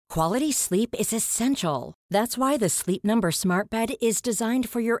Quality sleep is essential. That's why the Sleep Number Smart Bed is designed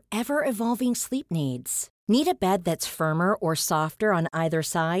for your ever-evolving sleep needs. Need a bed that's firmer or softer on either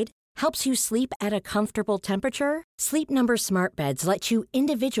side? Helps you sleep at a comfortable temperature? Sleep Number Smart Beds let you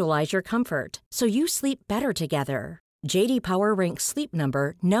individualize your comfort, so you sleep better together. J.D. Power ranks Sleep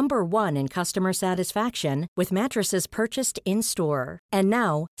Number number 1 in customer satisfaction with mattresses purchased in-store. And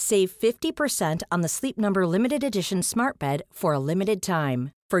now, save 50% on the Sleep Number Limited Edition Smart Bed for a limited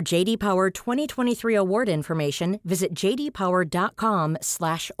time. For J.D. Power 2023 award information, visit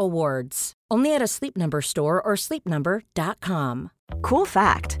jdpower.com/awards. Only at a Sleep Number store or sleepnumber.com. Cool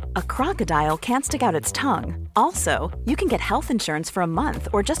fact, a crocodile can't stick out its tongue. Also, you can get health insurance for a month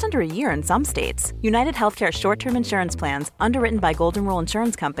or just under a year in some states. United Healthcare short-term insurance plans, underwritten by Golden Rule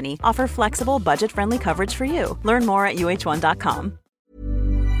Insurance Company, offer flexible, budget-friendly coverage for you. Learn more at uh1.com.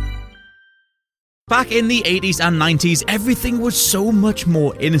 Back in the 80s and 90s, everything was so much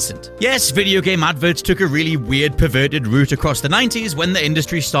more innocent. Yes, video game adverts took a really weird, perverted route across the 90s when the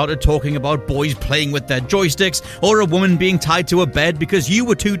industry started talking about boys playing with their joysticks or a woman being tied to a bed because you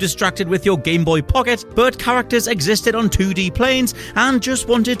were too distracted with your Game Boy Pocket, but characters existed on 2D planes and just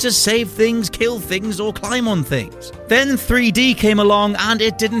wanted to save things, kill things, or climb on things. Then 3D came along, and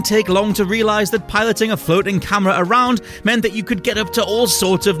it didn't take long to realize that piloting a floating camera around meant that you could get up to all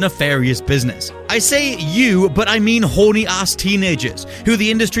sorts of nefarious business. I say you, but I mean horny-ass teenagers, who the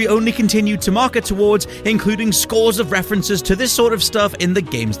industry only continued to market towards, including scores of references to this sort of stuff in the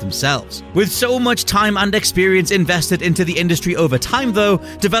games themselves. With so much time and experience invested into the industry over time, though,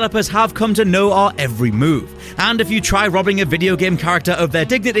 developers have come to know our every move. And if you try robbing a video game character of their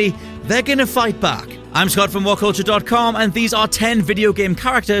dignity, they're gonna fight back. I'm Scott from WhatCulture.com, and these are 10 video game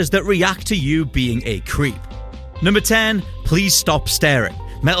characters that react to you being a creep. Number 10, Please Stop Staring,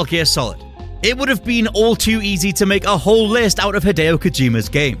 Metal Gear Solid. It would have been all too easy to make a whole list out of Hideo Kojima's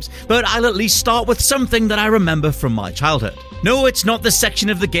games, but I'll at least start with something that I remember from my childhood. No, it's not the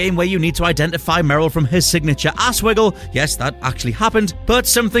section of the game where you need to identify Meryl from his signature ass wiggle, yes, that actually happened, but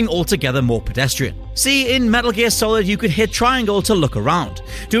something altogether more pedestrian. See, in Metal Gear Solid you could hit triangle to look around.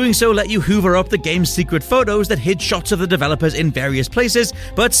 Doing so let you hoover up the game's secret photos that hid shots of the developers in various places,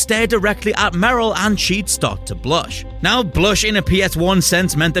 but stare directly at Meryl and she'd start to blush. Now, blush in a PS1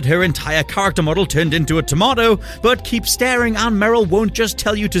 sense meant that her entire character model turned into a tomato, but keep staring and Meryl won't just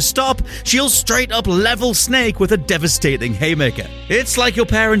tell you to stop, she'll straight up level Snake with a devastating haymaker. It's like your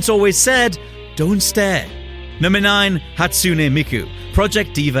parents always said, don't stare. Number 9, Hatsune Miku,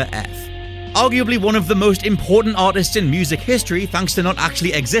 Project Diva F. Arguably one of the most important artists in music history thanks to not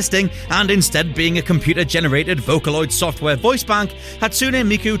actually existing and instead being a computer-generated Vocaloid software voice bank, Hatsune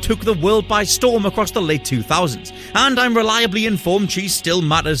Miku took the world by storm across the late 2000s, and I'm reliably informed she still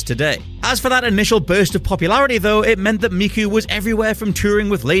matters today. As for that initial burst of popularity though, it meant that Miku was everywhere from touring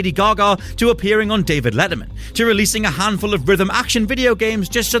with Lady Gaga to appearing on David Letterman, to releasing a handful of rhythm action video games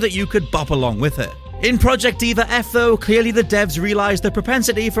just so that you could bop along with her. In Project Diva F though, clearly the devs realised the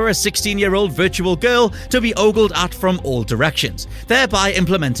propensity for a 16-year-old virtual girl to be ogled at from all directions, thereby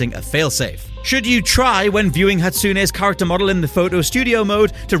implementing a failsafe. Should you try, when viewing Hatsune's character model in the photo studio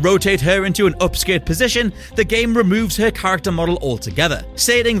mode, to rotate her into an upskirt position, the game removes her character model altogether,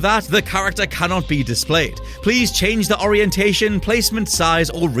 stating that the character cannot be displayed. Please change the orientation, placement,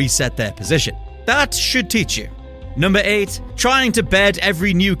 size, or reset their position. That should teach you. Number 8, trying to bed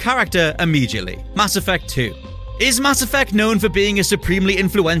every new character immediately, Mass Effect 2. Is Mass Effect known for being a supremely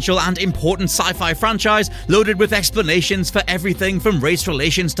influential and important sci-fi franchise loaded with explanations for everything from race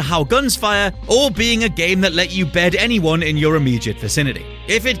relations to how guns fire, or being a game that let you bed anyone in your immediate vicinity?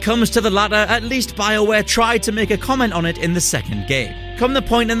 If it comes to the latter, at least BioWare tried to make a comment on it in the second game. Come the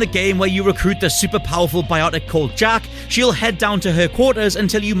point in the game where you recruit the super powerful biotic called Jack, she'll head down to her quarters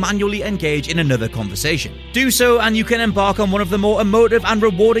until you manually engage in another conversation. Do so and you can embark on one of the more emotive and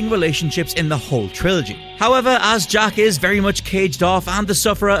rewarding relationships in the whole trilogy. However, as Jack is very much caged off and the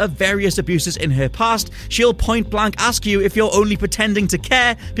sufferer of various abuses in her past, she'll point blank ask you if you're only pretending to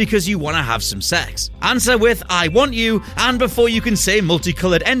care because you want to have some sex. Answer with "I want you," and before you can say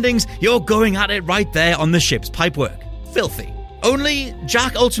multicolored endings, you're going at it right there on the ship's pipework. Filthy. Only,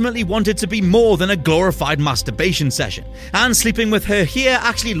 Jack ultimately wanted to be more than a glorified masturbation session, and sleeping with her here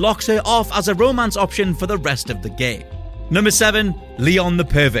actually locks her off as a romance option for the rest of the game. Number 7, Leon the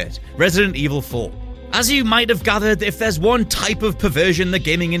Pervert, Resident Evil 4. As you might have gathered, if there's one type of perversion the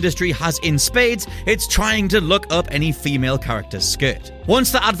gaming industry has in spades, it's trying to look up any female character's skirt.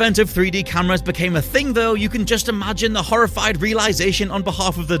 Once the advent of 3D cameras became a thing though, you can just imagine the horrified realization on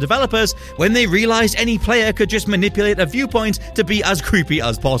behalf of the developers when they realized any player could just manipulate a viewpoint to be as creepy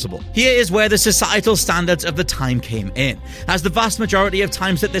as possible. Here is where the societal standards of the time came in, as the vast majority of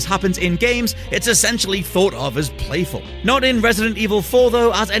times that this happens in games, it's essentially thought of as playful. Not in Resident Evil 4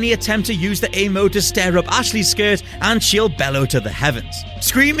 though, as any attempt to use the aim mode to stare up Ashley's skirt and she'll bellow to the heavens.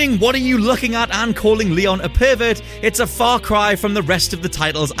 Screaming, "What are you looking at?" and calling Leon a pervert, it's a far cry from the rest of the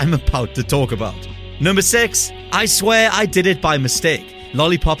titles I'm about to talk about. Number 6, I Swear I Did It By Mistake,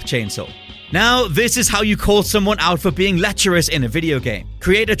 Lollipop Chainsaw. Now, this is how you call someone out for being lecherous in a video game.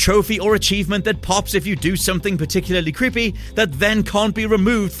 Create a trophy or achievement that pops if you do something particularly creepy that then can't be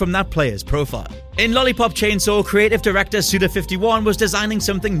removed from that player's profile. In Lollipop Chainsaw, creative director Suda51 was designing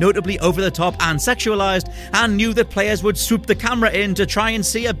something notably over the top and sexualized, and knew that players would swoop the camera in to try and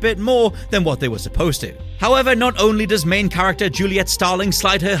see a bit more than what they were supposed to. However, not only does main character Juliet Starling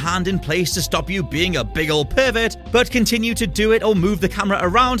slide her hand in place to stop you being a big ol' pervert, but continue to do it or move the camera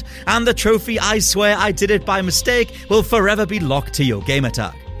around, and the trophy "I Swear I Did It By Mistake" will forever be locked to your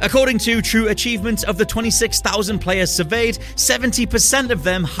gamertag. According to True Achievements, of the 26,000 players surveyed, 70% of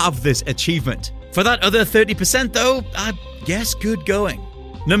them have this achievement. For that other 30% though, I guess good going.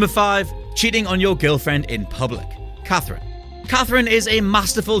 Number 5, cheating on your girlfriend in public. Catherine. Catherine is a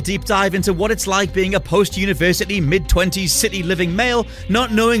masterful deep dive into what it's like being a post-university, mid-20s city-living male,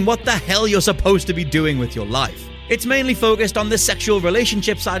 not knowing what the hell you're supposed to be doing with your life. It's mainly focused on the sexual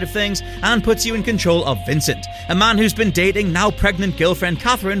relationship side of things and puts you in control of Vincent, a man who's been dating now pregnant girlfriend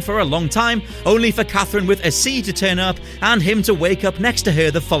Catherine for a long time, only for Catherine with a C to turn up and him to wake up next to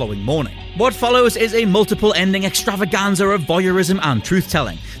her the following morning. What follows is a multiple ending extravaganza of voyeurism and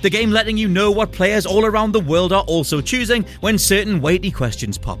truth-telling, the game letting you know what players all around the world are also choosing when certain weighty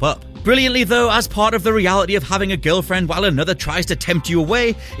questions pop up. Brilliantly though, as part of the reality of having a girlfriend while another tries to tempt you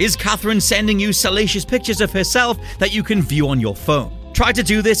away, is Catherine sending you salacious pictures of herself that you can view on your phone. Try to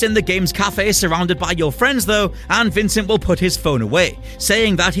do this in the game's cafe surrounded by your friends though, and Vincent will put his phone away,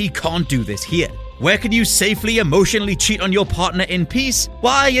 saying that he can't do this here. Where can you safely emotionally cheat on your partner in peace?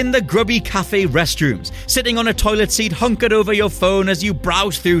 Why, in the grubby cafe restrooms, sitting on a toilet seat hunkered over your phone as you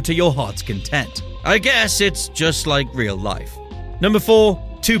browse through to your heart's content. I guess it's just like real life. Number 4,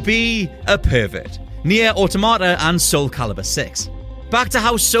 to be a pervert. Nier Automata and Soul Calibur 6. Back to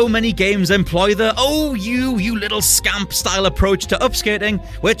how so many games employ the "oh, you little scamp" style approach to upskirting,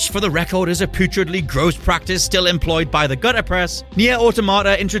 which for the record is a putridly gross practice still employed by the gutter press. Nier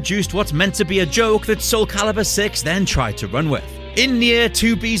Automata introduced what's meant to be a joke that Soul Calibur 6 then tried to run with. In Nier,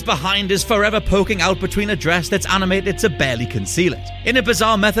 2B's behind is forever poking out between a dress that's animated to barely conceal it. In a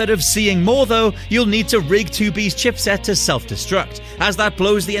bizarre method of seeing more though, you'll need to rig 2B's chipset to self-destruct, as that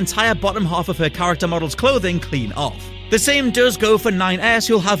blows the entire bottom half of her character model's clothing clean off. The same does go for 9S,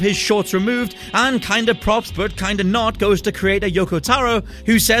 who'll have his shorts removed, and kinda props but kinda not goes to creator Yoko Taro,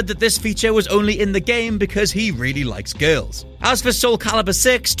 who said that this feature was only in the game because he really likes girls. As for Soul Calibur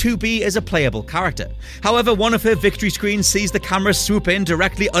 6, 2B is a playable character. However, one of her victory screens sees the camera swoop in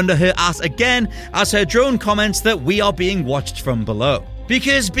directly under her ass again, as her drone comments that we are being watched from below.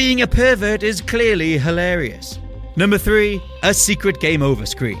 Because being a pervert is clearly hilarious. Number 3, a secret game over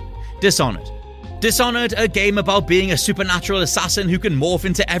screen. Dishonored. Dishonored, a game about being a supernatural assassin who can morph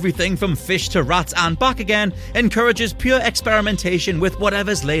into everything from fish to rats and back again, encourages pure experimentation with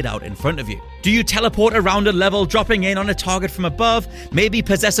whatever's laid out in front of you. Do you teleport around a level, dropping in on a target from above, maybe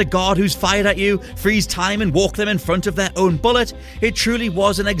possess a guard who's fired at you, freeze time and walk them in front of their own bullet? It truly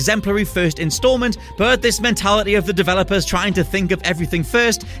was an exemplary first installment, but this mentality of the developers trying to think of everything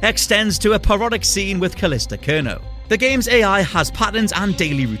first extends to a parodic scene with Callista Kerno. The game's AI has patterns and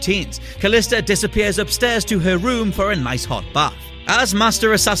daily routines. Callista disappears upstairs to her room for a nice hot bath. As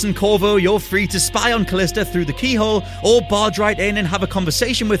Master Assassin Corvo, you're free to spy on Callista through the keyhole, or barge right in and have a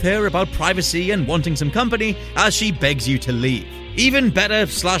conversation with her about privacy and wanting some company as she begs you to leave. Even better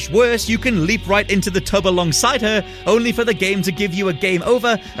 / worse, you can leap right into the tub alongside her, only for the game to give you a game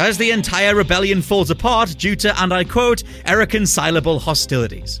over as the entire rebellion falls apart due to, and I quote, irreconcilable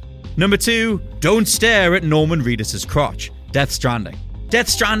hostilities. Number 2, don't stare at Norman Reedus' crotch. Death Stranding. Death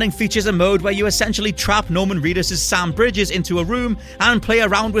Stranding features a mode where you essentially trap Norman Reedus' Sam Bridges into a room and play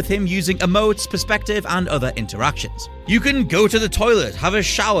around with him using emotes, perspective, and other interactions. You can go to the toilet, have a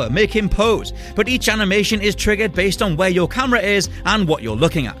shower, make him pose, but each animation is triggered based on where your camera is and what you're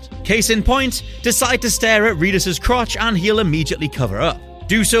looking at. Case in point, decide to stare at Reedus' crotch and he'll immediately cover up.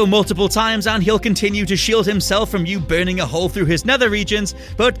 Do so multiple times and he'll continue to shield himself from you burning a hole through his nether regions,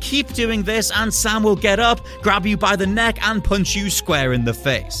 but keep doing this and Sam will get up, grab you by the neck and punch you square in the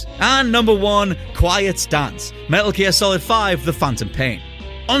face. And number 1, Quiet Stance, Metal Gear Solid 5: The Phantom Pain.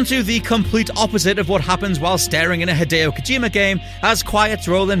 Onto the complete opposite of what happens while staring in a Hideo Kojima game, as Quiet's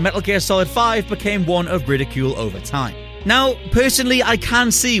role in Metal Gear Solid 5 became one of ridicule over time. Now, personally, I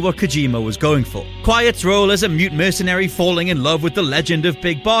can see what Kojima was going for. Quiet's role as a mute mercenary falling in love with the legend of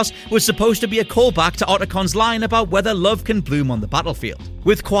Big Boss was supposed to be a callback to Otacon's line about whether love can bloom on the battlefield,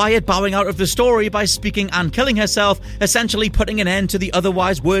 with Quiet bowing out of the story by speaking and killing herself, essentially putting an end to the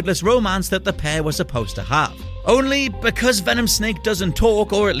otherwise wordless romance that the pair were supposed to have. Only because Venom Snake doesn't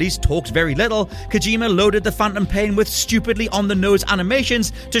talk, or at least talks very little, Kojima loaded the Phantom Pain with stupidly on-the-nose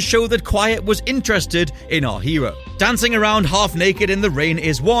animations to show that Quiet was interested in our hero. Dancing around half naked in the rain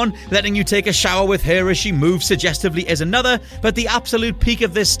is one, letting you take a shower with her as she moves suggestively is another, but the absolute peak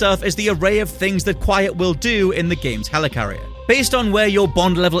of this stuff is the array of things that Quiet will do in the game's helicarrier. Based on where your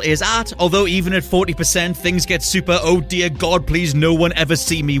bond level is at, although even at 40% things get super oh dear god please no one ever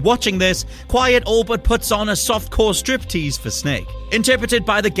see me watching this, Quiet all but puts on a softcore striptease for Snake. Interpreted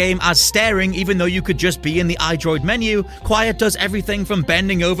by the game as staring even though you could just be in the iDroid menu, Quiet does everything from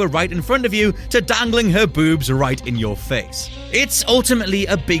bending over right in front of you to dangling her boobs right in your face. It's ultimately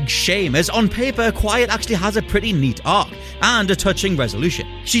a big shame, as on paper Quiet actually has a pretty neat arc and a touching resolution.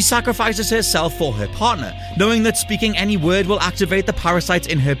 She sacrifices herself for her partner, knowing that speaking any word will activate the parasites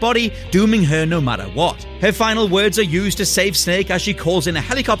in her body, dooming her no matter what. Her final words are used to save Snake as she calls in a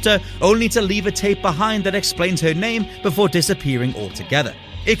helicopter, only to leave a tape behind that explains her name before disappearing altogether.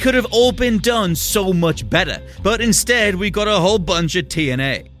 It could have all been done so much better, but instead we got a whole bunch of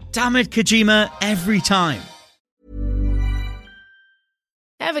TNA. Damn it, Kojima, every time.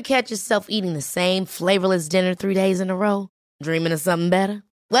 Ever catch yourself eating the same flavorless dinner 3 days in a row? Dreaming of something better?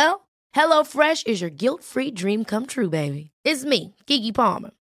 Well, HelloFresh is your guilt-free dream come true, baby. It's me, Keke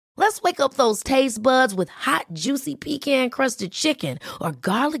Palmer. Let's wake up those taste buds with hot, juicy pecan-crusted chicken or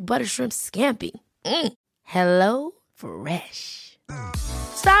garlic butter shrimp scampi. Hello Fresh.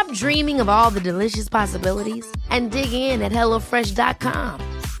 Stop dreaming of all the delicious possibilities and dig in at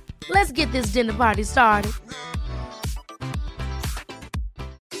HelloFresh.com. Let's get this dinner party started.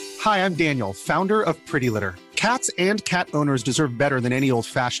 Hi, I'm Daniel, founder of Pretty Litter. Cats and cat owners deserve better than any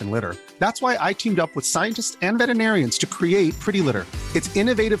old-fashioned litter. That's why I teamed up with scientists and veterinarians to create Pretty Litter. Its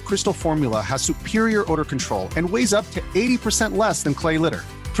innovative crystal formula has superior odor control and weighs up to 80% less than clay litter.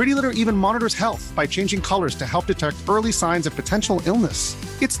 Pretty Litter even monitors health by changing colors to help detect early signs of potential illness.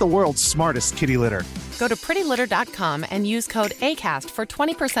 It's the world's smartest kitty litter. Go to prettylitter.com and use code ACAST for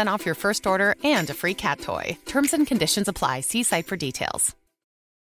 20% off your first order and a free cat toy. Terms and conditions apply. See site for details.